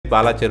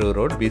బాలాచెరువు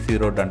road, BC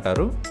road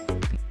అంటారు.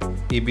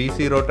 ఈ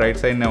BC road right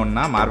సైడ్నే ఉన్న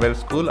Marvel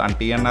school and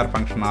TNR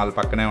function hall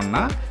పక్కనే ఉన్న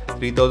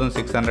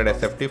 3600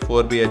 SFT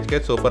 4 BHK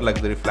సూపర్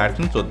లగ్జరీ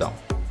ఫ్లాట్స్ని చూద్దాం.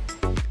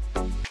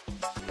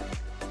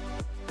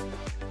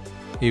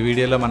 ఈ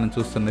వీడియోలో మనం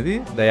చూస్తున్నది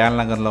దయాల్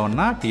నగర్లో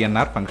ఉన్న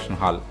టీఎన్ఆర్ ఫంక్షన్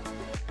హాల్.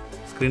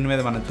 స్క్రీన్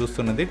మీద మనం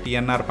చూస్తున్నది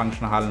టీఎన్ఆర్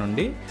ఫంక్షన్ హాల్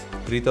నుండి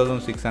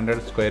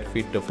 3600 స్క్వేర్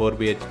ఫీట్ 4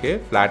 BHK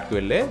ఫ్లాట్కి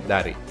వెళ్ళే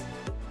దారి.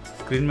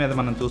 స్క్రీన్ మీద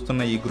మనం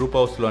చూస్తున్న ఈ గ్రూప్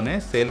హౌస్లోనే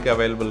సేల్కి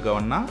అవైలబుల్గా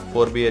ఉన్న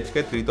 4 BHK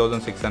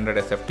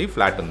 3600 SFT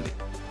ఫ్లాట్ ఉంది.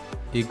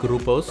 ఈ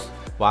గ్రూప్ హౌస్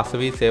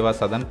వాసవి సేవా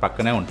సదన్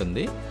పక్కనే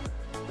ఉంటుంది.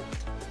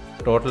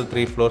 టోటల్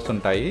 3 ఫ్లోర్స్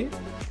ఉంటాయి,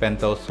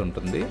 పెంత్ హౌస్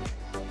ఉంటుంది.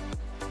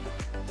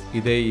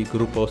 ఇదే ఈ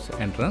గ్రూప్ హౌస్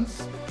ఎంట్రన్స్.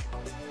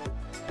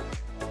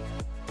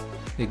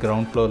 ఈ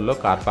గ్రౌండ్ ఫ్లోర్లో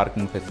కార్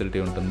పార్కింగ్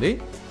ఫెసిలిటీ ఉంటుంది.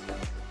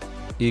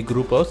 ఈ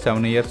group house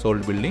 7 years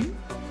old building.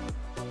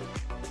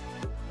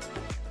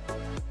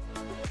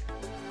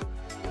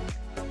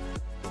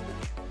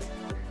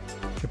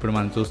 ఇప్పుడు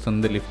మనం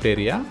చూస్తుంది లిఫ్ట్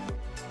ఏరియా,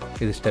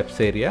 ఇది స్టెప్స్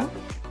ఏరియా.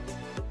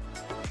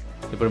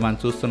 ఇప్పుడు మనం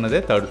చూస్తున్నదే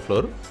 3rd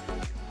ఫ్లోర్.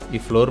 ఈ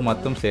ఫ్లోర్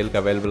మొత్తం సేల్కి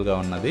అవైలబుల్గా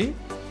ఉన్నది.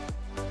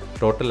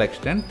 Total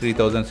extent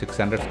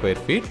 3600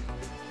 square feet.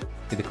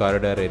 ఇది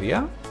కారిడార్ ఏరియా.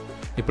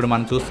 ఇప్పుడు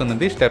మనం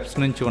చూస్తున్నది స్టెప్స్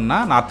నుంచి ఉన్న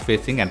నార్త్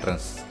ఫేసింగ్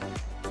ఎంట్రన్స్.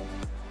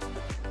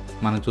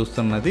 మనం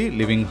చూస్తున్నది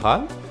లివింగ్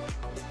హాల్.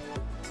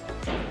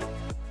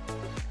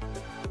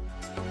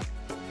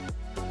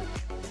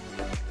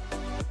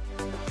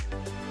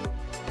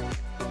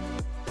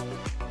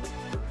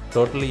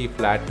 టోటల్ ఈ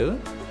ఫ్లాట్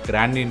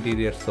గ్రాండ్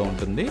ఇంటీరియర్స్తో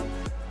ఉంటుంది.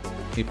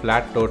 ఈ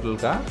ఫ్లాట్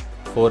టోటల్గా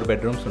 4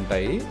 బెడ్రూమ్స్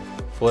ఉంటాయి.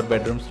 4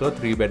 బెడ్రూమ్స్లో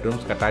 3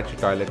 బెడ్రూమ్స్కి అటాచ్డ్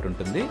టాయిలెట్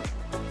ఉంటుంది,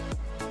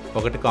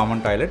 1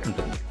 కామన్ టాయిలెట్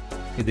ఉంటుంది.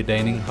 ఇది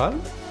డైనింగ్ హాల్.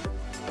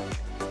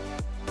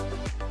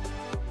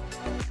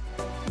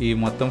 ఈ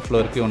మొత్తం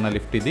ఫ్లోర్కి ఉన్న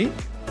లిఫ్ట్ ఇది.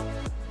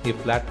 ఈ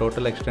flat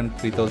total extent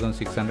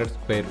 3600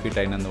 square feet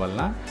అయినందువల్ల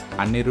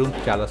అన్ని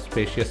రూమ్స్ చాలా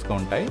స్పేషియస్గా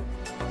ఉంటాయి.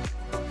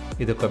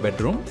 ఇది ఒక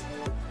బెడ్రూమ్.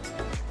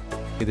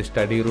 ఇది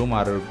స్టడీ రూమ్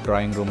ఆర్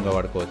డ్రాయింగ్ రూమ్గా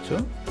వాడుకోవచ్చు.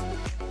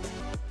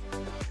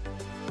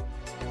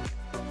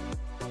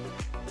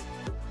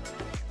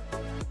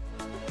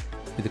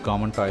 ఇది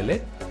కామన్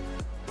టాయిలెట్.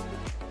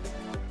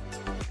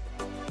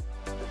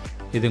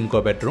 ఇది ఇంకో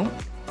బెడ్రూమ్.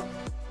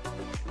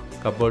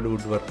 కబోర్డ్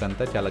వుడ్ వర్క్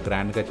అంతా చాలా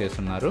గ్రాండ్గా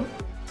చేస్తున్నారు.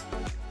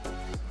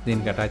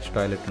 దీనికి అటాచ్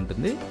టాయిలెట్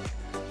ఉంటుంది.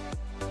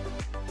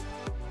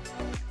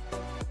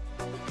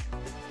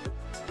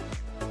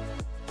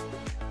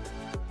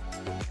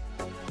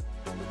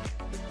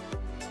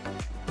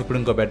 ఇప్పుడు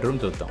ఇంకో బెడ్రూమ్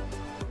చూద్దాం.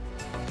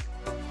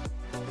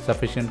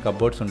 సఫిషియెంట్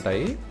కబోర్డ్స్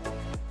ఉంటాయి.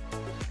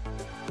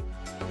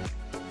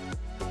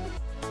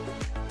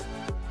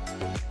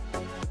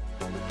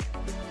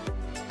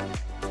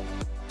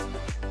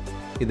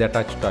 ఇది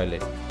అటాచ్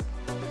టాయిలెట్.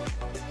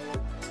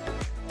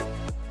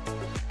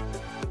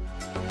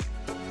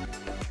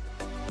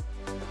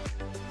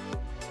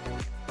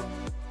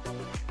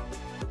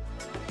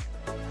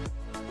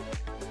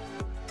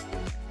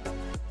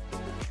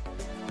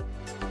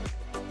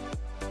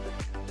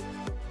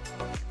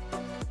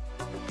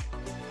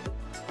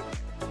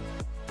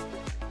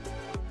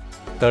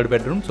 థర్డ్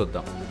బెడ్రూమ్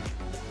చూద్దాం.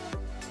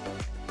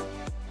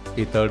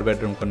 ఈ థర్డ్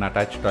బెడ్రూమ్ కొన్న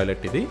అటాచ్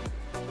టాయిలెట్ ఇది.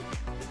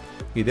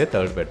 ఇదే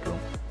థర్డ్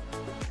బెడ్రూమ్.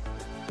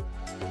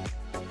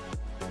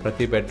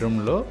 ప్రతి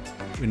బెడ్రూమ్లో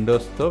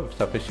విండోస్తో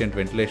సఫిషియెంట్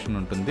వెంటిలేషన్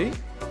ఉంటుంది.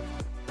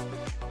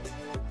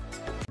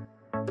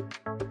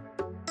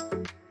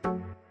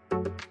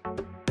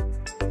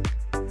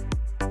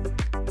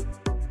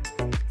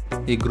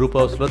 ఈ గ్రూప్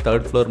హౌస్లో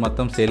 3rd ఫ్లోర్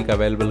మొత్తం సేల్కి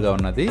అవైలబుల్గా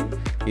ఉన్నది.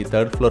 ఈ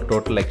 3rd floor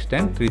total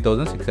extent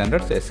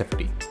 3600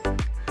 SFT.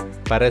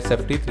 Per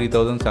SFT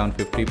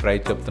 3750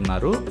 price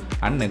చెప్తున్నారు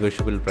అండ్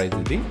నెగోషియబుల్ ప్రైస్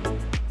ఇది.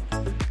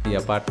 ఈ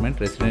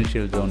అపార్ట్మెంట్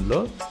రెసిడెన్షియల్ జోన్లో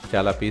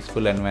చాలా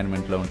పీస్ఫుల్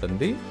ఎన్వైరన్మెంట్లో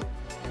ఉంటుంది.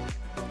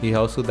 ఈ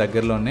హౌస్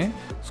దగ్గరలోనే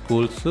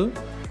schools,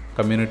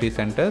 community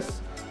centres,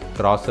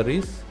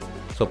 groceries,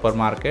 super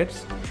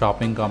markets,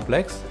 shopping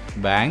complex,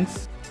 banks,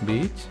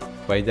 beach,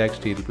 Vizag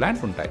steel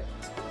plant ఉంటాయి.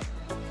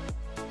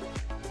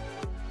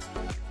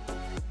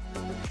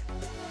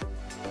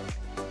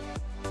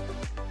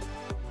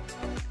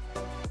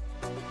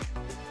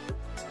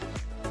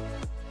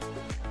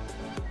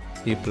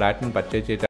 ఈ ఫ్లాట్ని పర్చేజ్ చేయడానికి